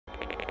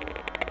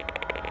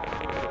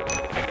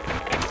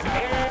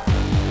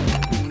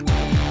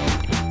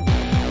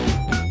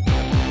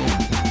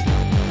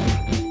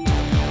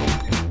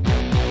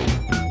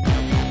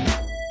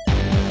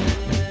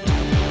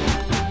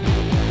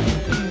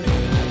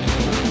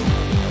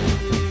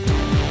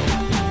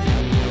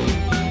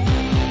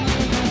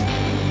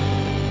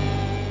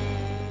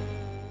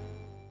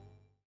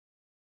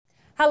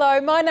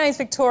Hello, my name's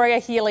Victoria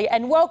Healy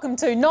and welcome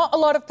to Not a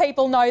Lot of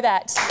People Know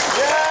That.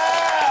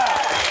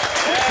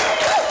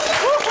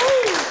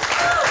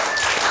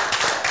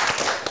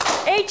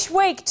 Yeah! Each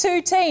week,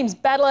 two teams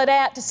battle it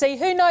out to see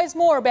who knows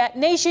more about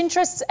niche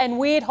interests and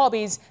weird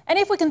hobbies, and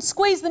if we can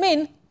squeeze them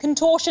in,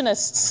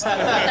 contortionists.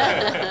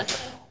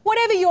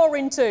 Whatever you're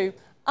into,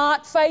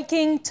 art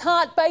faking,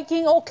 tart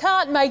baking or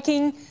cart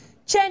making,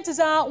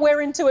 chances are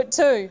we're into it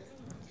too.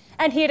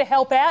 And here to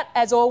help out,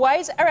 as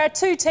always, are our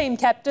two team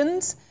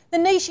captains, the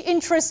niche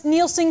interest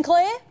Neil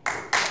Sinclair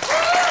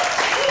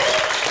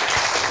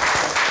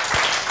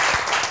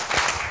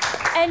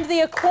and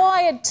the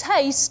acquired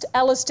taste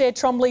Alasdair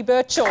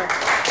Tremblay-Birchall.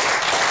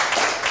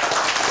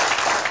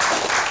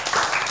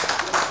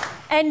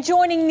 And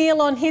joining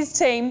Neil on his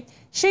team,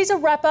 she's a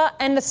rapper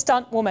and a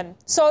stunt woman.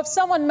 So if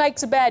someone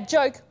makes a bad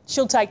joke,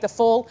 she'll take the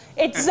fall.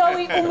 It's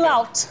Zoe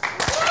Umlaut.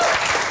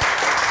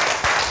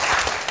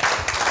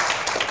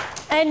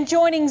 And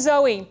joining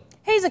Zoe,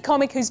 he's a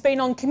comic who's been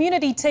on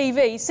community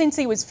TV since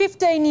he was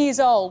 15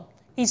 years old.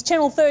 He's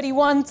Channel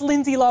 31's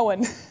Lindsay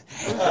Lohan.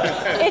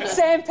 It's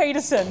Sam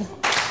Petersen.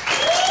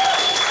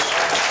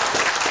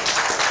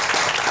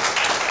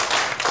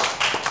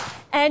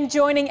 And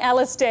joining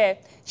Alasdair,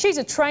 she's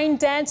a trained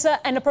dancer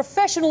and a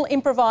professional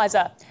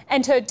improviser.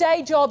 And her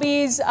day job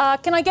is,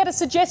 can I get a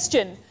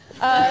suggestion?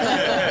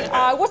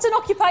 What's an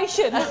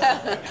occupation?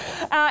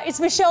 It's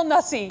Michelle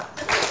Nussey.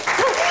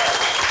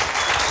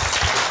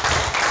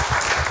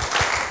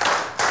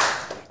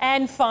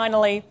 And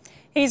finally,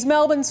 he's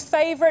Melbourne's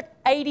favourite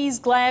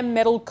 80s glam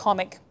metal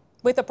comic.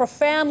 With a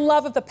profound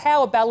love of the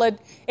power ballad,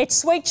 it's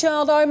Sweet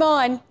Child O'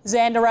 Mine,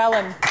 Xander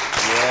Allen.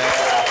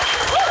 Yeah.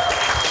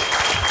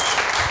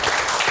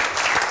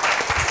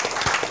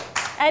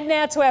 And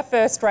now to our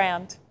first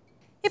round.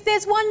 If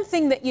there's one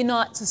thing that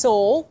unites us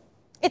all,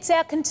 it's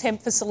our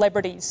contempt for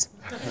celebrities.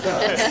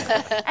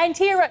 And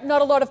here at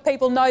Not a Lot of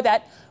People Know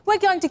That, we're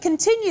going to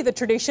continue the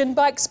tradition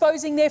by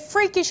exposing their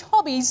freakish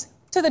hobbies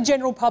to the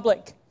general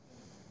public.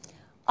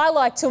 I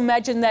like to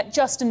imagine that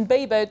Justin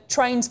Bieber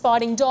trains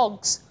fighting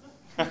dogs.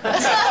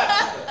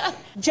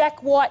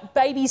 Jack White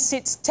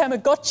babysits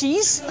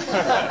Tamagotchis.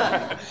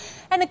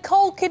 And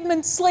Nicole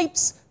Kidman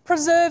sleeps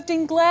preserved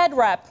in Glad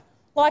wrap,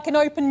 like an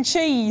open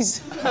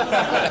cheese.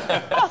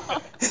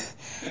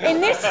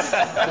 In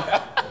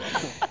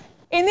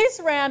this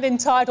round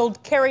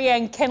entitled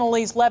Kerry-Ann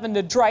Kennelly's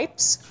Lavender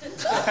Drapes,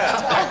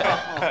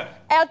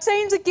 our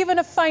teams are given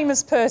a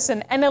famous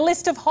person and a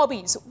list of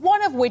hobbies,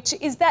 one of which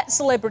is that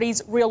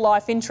celebrity's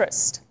real-life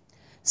interest.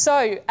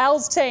 So,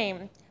 Al's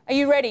team, are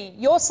you ready?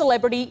 Your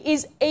celebrity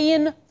is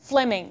Ian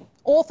Fleming,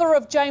 author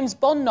of James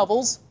Bond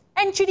novels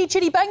and Chitty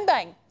Chitty Bang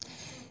Bang.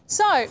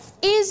 So,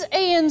 is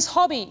Ian's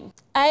hobby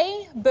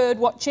A, bird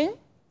watching,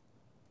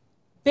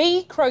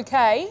 B,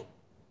 croquet,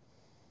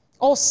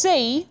 or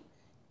C,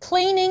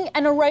 cleaning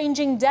and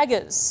arranging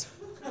daggers?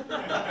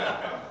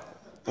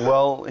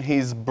 Well,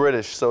 he's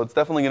British, so it's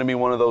definitely going to be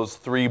one of those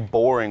three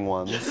boring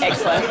ones.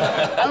 Excellent.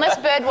 Unless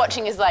bird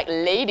watching is like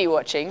lady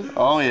watching.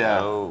 Oh, yeah.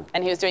 Oh.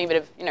 And he was doing a bit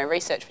of,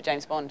 research for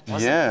James Bond.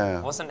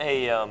 Wasn't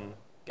he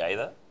gay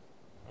though?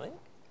 I think.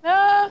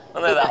 Well,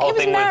 no, that whole he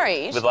was thing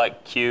married. with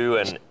like Q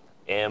and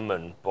M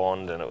and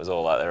Bond, and it was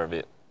all like there a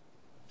bit.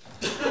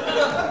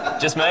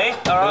 Just me?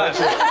 All right.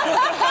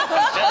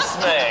 Just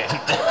me.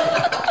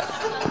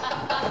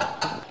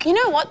 You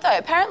know what, though?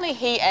 Apparently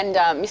he and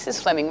Mrs.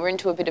 Fleming were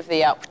into a bit of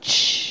the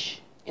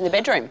in the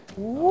bedroom.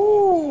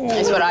 Ooh.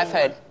 Is what I've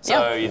heard.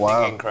 So you're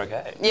thinking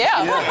croquet?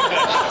 Yeah.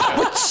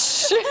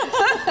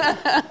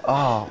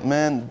 Oh,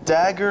 man.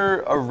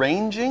 Dagger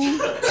arranging?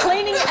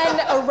 Cleaning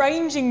and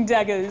arranging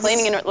daggers.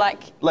 Cleaning and,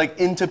 Like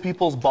into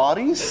people's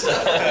bodies?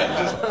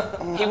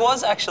 He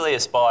was actually a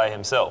spy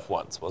himself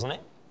once, wasn't he?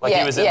 Like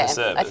yeah, he was in the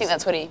service. I think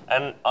that's what he...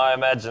 And I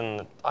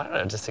imagine, I don't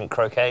know, just think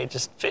croquet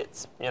just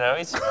fits, he's...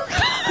 That's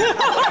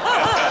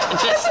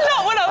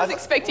not what I was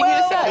expecting you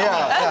to say.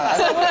 Yeah.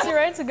 So what's your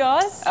answer,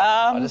 guys?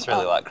 I just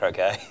really like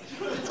croquet.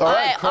 All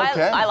right,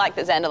 croquet. I like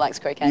that Xander likes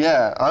croquet.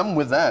 Yeah, I'm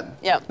with that.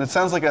 Yeah. It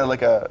sounds like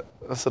a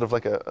sort of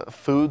like a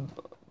food.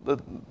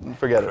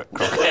 Forget it.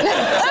 Croquet.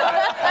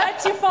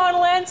 That's your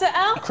final answer,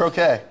 Al?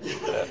 Croquet.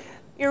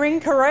 You're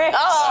incorrect.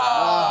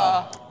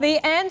 Oh.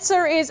 The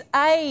answer is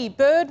A,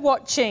 bird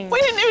watching. We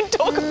didn't even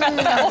talk about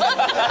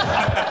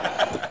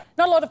that.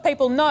 Not a lot of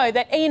people know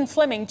that Ian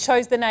Fleming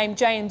chose the name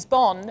James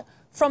Bond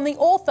from the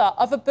author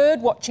of a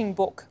bird watching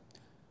book.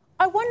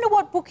 I wonder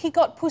what book he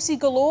got Pussy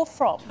Galore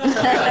from.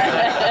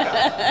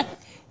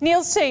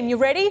 Neil's team, you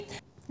ready?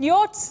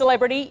 Your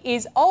celebrity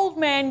is old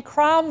man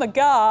Krav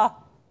Maga,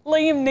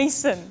 Liam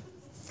Neeson.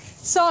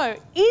 So,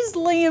 is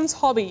Liam's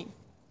hobby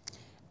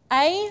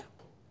A,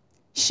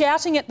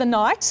 shouting at the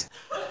night,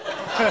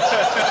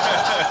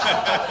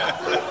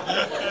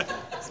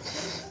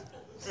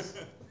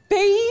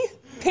 B,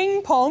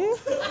 ping pong,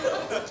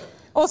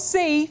 or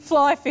C,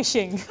 fly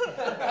fishing?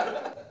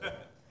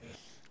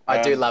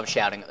 I do love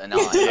shouting at the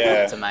night.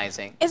 Yeah. It's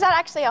amazing. Is that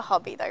actually a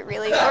hobby, though,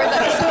 really? Or is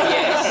that just...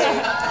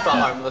 Yes, for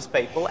homeless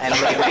people and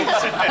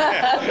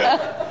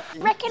I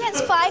reckon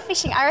it's fly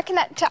fishing. I reckon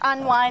that to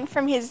unwind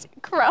from his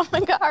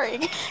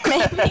coronavirus,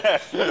 maybe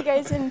he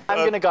goes in. I'm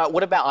going to go,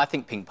 what about I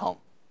think ping pong?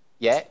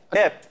 Yeah?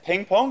 Yeah,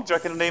 ping pong? Do you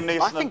reckon Liam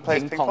Neeson I think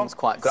plays ping pong's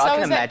quite good. So I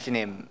can is that- imagine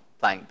him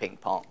playing ping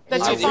pong.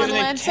 That's your He's final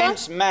an answer?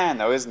 intense man,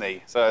 though, isn't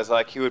he? So it's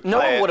like he would play No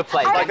one it would have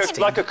played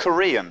like a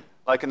Korean,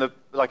 like in the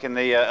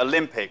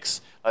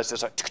Olympics. It's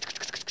just like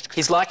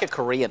He's like a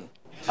Korean,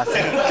 I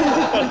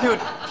think. he would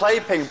play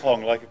ping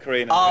pong like a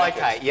Korean. in the Oh, Olympics.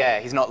 okay, yeah,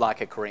 he's not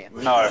like a Korean.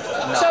 No.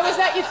 So is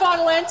that your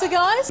final answer,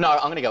 guys? No,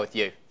 I'm going to go with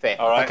you.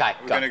 Fair. All right. Okay,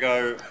 We're going to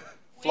go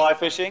fly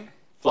fishing.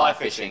 Fly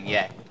fishing,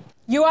 yeah.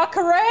 You are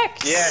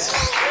correct. Yes.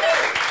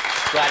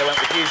 Glad I went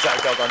with you,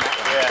 Zodog, on that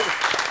one. Yeah.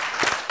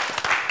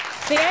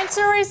 The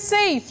answer is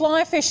C,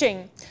 fly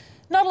fishing.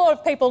 Not a lot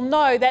of people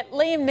know that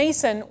Liam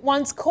Neeson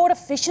once caught a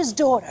fisher's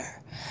daughter,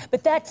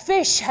 but that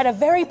fish had a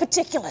very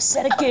particular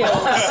set of gills.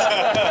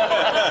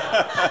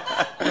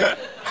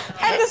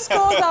 And the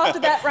scores after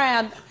that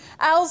round.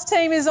 Al's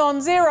team is on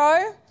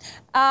 0,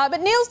 but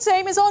Neil's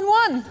team is on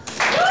 1. Good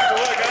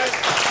work, guys.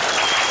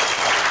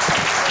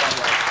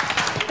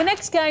 The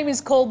next game is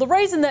called The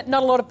Reason That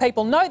Not a Lot of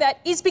People Know That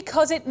is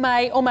because it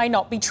may or may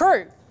not be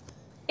true.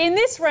 In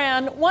this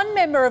round, one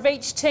member of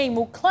each team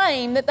will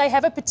claim that they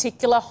have a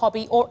particular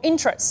hobby or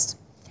interest.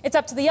 It's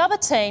up to the other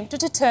team to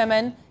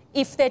determine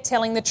if they're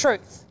telling the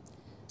truth.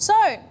 So,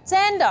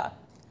 Xander,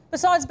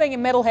 besides being a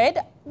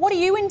metalhead, what are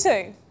you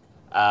into?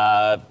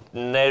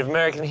 Native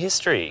American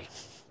history.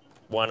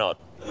 Why not?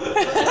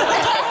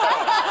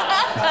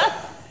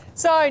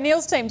 So,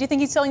 Neil's team, do you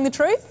think he's telling the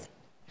truth?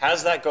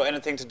 Has that got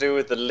anything to do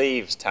with the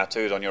leaves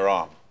tattooed on your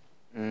arm?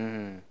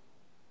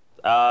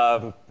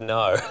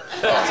 No.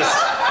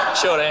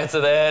 Just short answer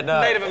there, no.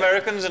 Native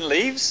Americans and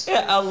leaves?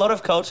 Yeah, a lot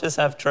of cultures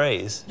have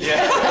trees.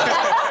 Yeah.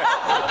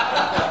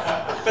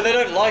 But they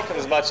don't like them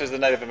as much as the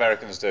Native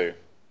Americans do.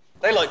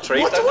 They like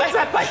trees, don't What's they?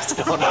 that based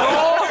on?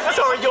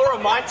 Sorry, you're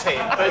on my team,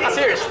 but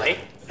seriously.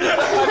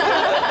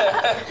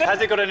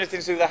 Has it got anything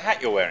to do with the hat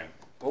you're wearing?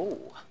 Ooh.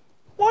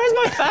 Why is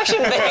my fashion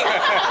thing?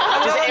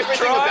 Just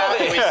everything about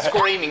him is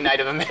screaming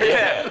Native American.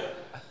 Yeah.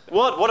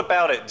 What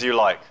about it do you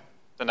like,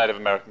 the Native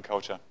American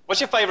culture?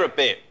 What's your favourite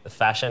bit? The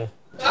fashion.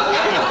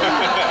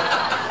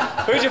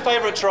 Who's your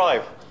favourite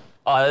tribe?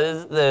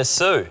 Oh, the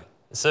Sioux.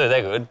 The Sioux,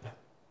 they're good.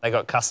 They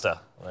got Custer.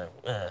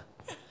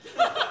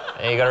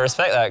 And you got to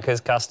respect that because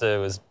Custer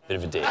was a bit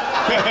of a dick. So,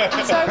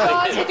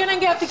 guys, we're going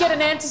to have to get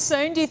an answer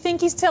soon. Do you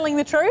think he's telling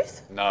the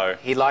truth? No.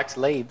 He likes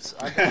leaves.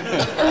 I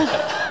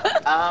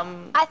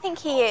think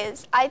he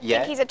is. I Yeah.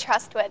 think he's a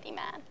trustworthy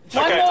man.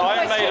 One Okay, more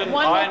Iron question. Maiden,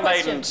 One more Iron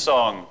question. Maiden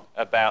song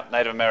about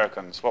Native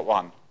Americans. What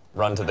one?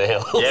 Run to the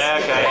hills. Yeah,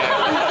 okay.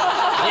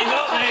 You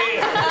got me!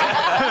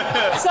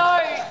 So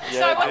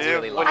What do you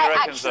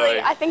reckon, Zoe?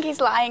 I think he's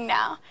lying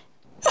now.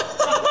 I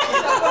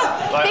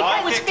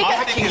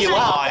think he's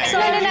lying. No.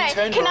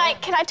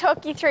 Can I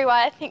talk you through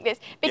why I think this?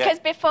 Because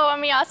before,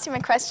 when we asked him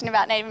a question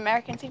about Native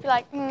Americans, he'd be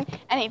like, and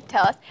he'd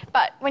tell us.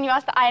 But when you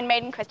ask the Iron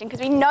Maiden question,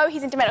 because we know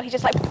he's into metal, he's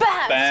just like,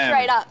 bam,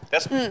 straight up.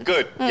 That's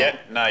good. Yeah,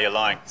 no, you're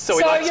lying. So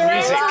he likes your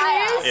music.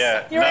 answer is?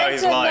 Yeah, Your no,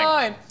 he's answer,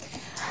 lying. no.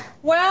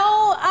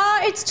 Well,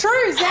 it's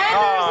true.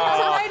 Xander is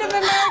into Native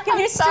American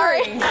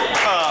history.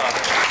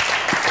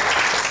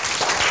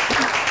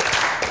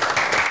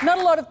 Not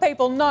a lot of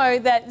people know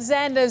that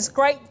Xander's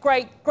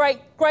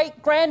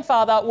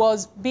great-great-great-great-grandfather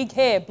was Big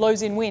Hair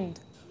Blows in Wind.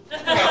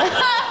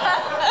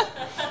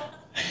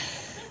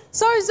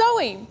 So,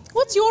 Zoe,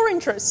 what's your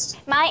interest?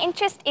 My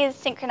interest is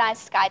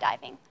synchronised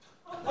skydiving.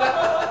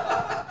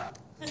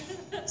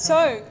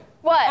 So,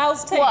 What?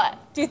 Al's team, What?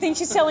 do you think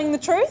she's telling the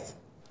truth?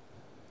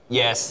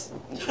 Yes.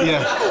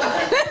 Yeah.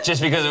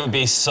 Just because it would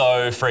be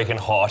so freaking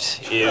hot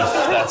if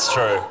that's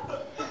true.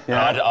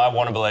 Yeah. I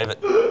want to believe it.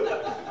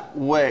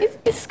 Wait.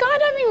 Is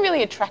skydiving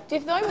really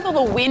attractive though, with all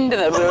the wind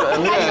and the?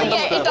 Actually,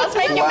 yeah, it does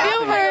make you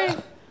feel very...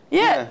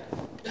 Yeah.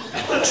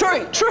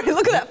 True.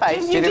 Look at that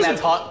face. Do you think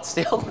that's hot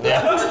still?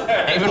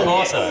 Yeah. Even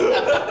more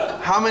so.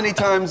 How many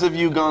times have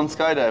you gone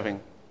skydiving?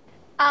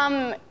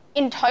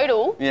 In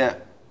total, Yeah.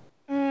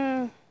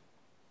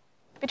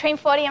 between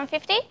 40 and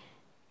 50.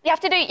 You have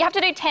to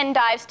do 10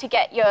 dives to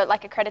get your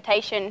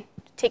accreditation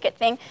ticket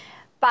thing,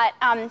 but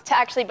to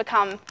actually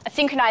become a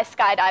synchronized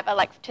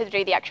skydiver, to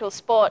do the actual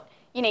sport,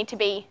 you need to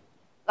be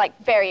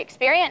very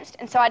experienced.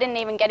 And so I didn't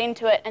even get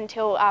into it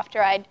until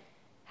after I'd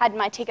had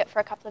my ticket for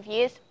a couple of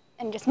years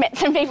and just met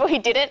some people who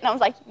did it, and I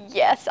was like,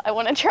 yes, I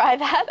want to try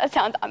that. That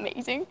sounds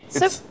amazing.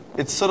 It's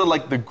sort of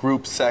like the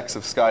group sex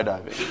of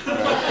skydiving.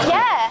 Right?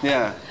 Yeah.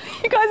 Yeah.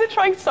 You guys are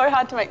trying so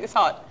hard to make this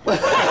hot.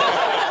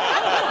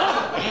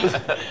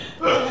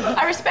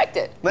 I respect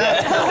it.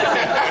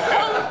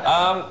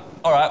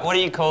 All right, what do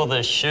you call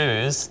the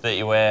shoes that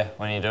you wear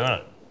when you're doing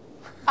it?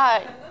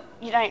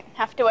 You don't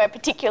have to wear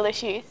particular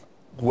shoes.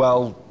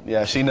 Well,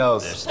 yeah, she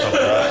knows.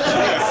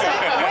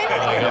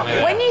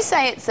 When you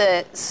say it's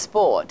a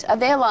sport, are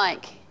there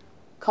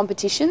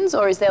competitions,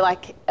 or is there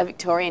a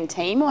Victorian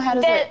team, or how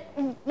does it?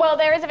 Well,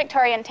 there is a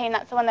Victorian team.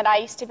 That's the one that I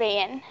used to be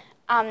in.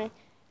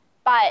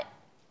 But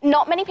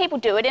not many people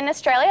do it in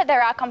Australia.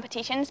 There are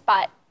competitions,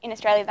 but in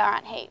Australia there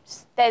aren't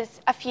heaps.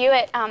 There's a few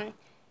at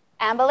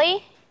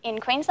Amberley in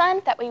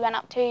Queensland that we went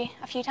up to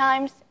a few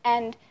times,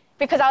 and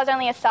because I was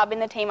only a sub in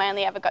the team, I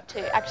only ever got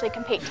to actually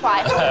compete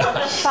twice.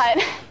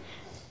 But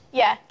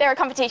yeah, there are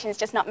competitions,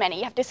 just not many.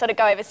 You have to sort of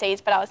go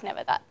overseas, but I was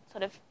never that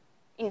sort of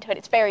into it.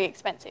 It's very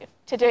expensive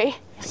to do.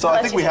 So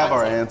I think we have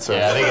our answer.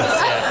 Yeah,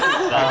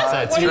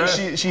 I think it's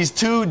true. She's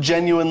too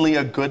genuinely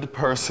a good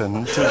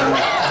person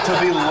to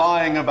be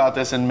lying about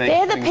this and making.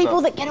 They're the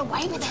people that get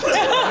away with it.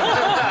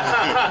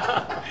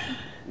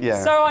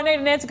 Yeah. So I need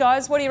an answer,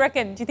 guys. What do you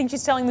reckon? Do you think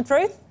she's telling the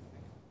truth?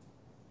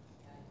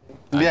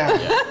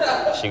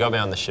 Yeah. She got me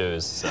on the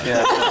shoes. So.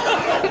 Yeah.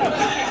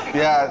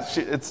 Yeah,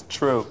 it's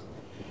true.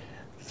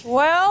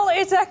 Well,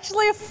 it's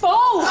actually a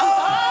false. I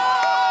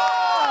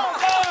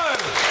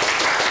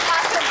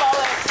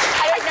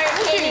don't know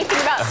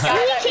anything about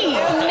skydiving.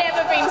 I've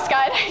never been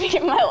skydiving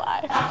in my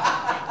life.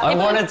 I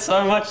wanted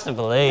so much to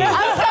believe.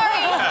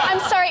 I'm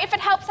sorry. If it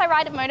helps, I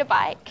ride a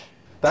motorbike.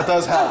 That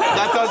does help.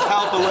 That does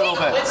help a little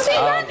bit.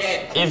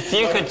 If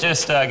you could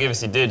just give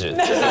us your digits.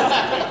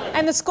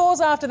 And the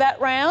scores after that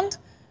round,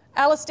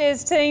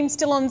 Alasdair's team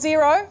still on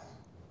 0.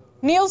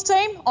 Neil's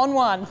team on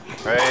 1.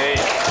 Great.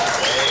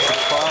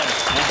 It's fun.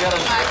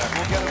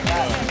 We'll get 'em.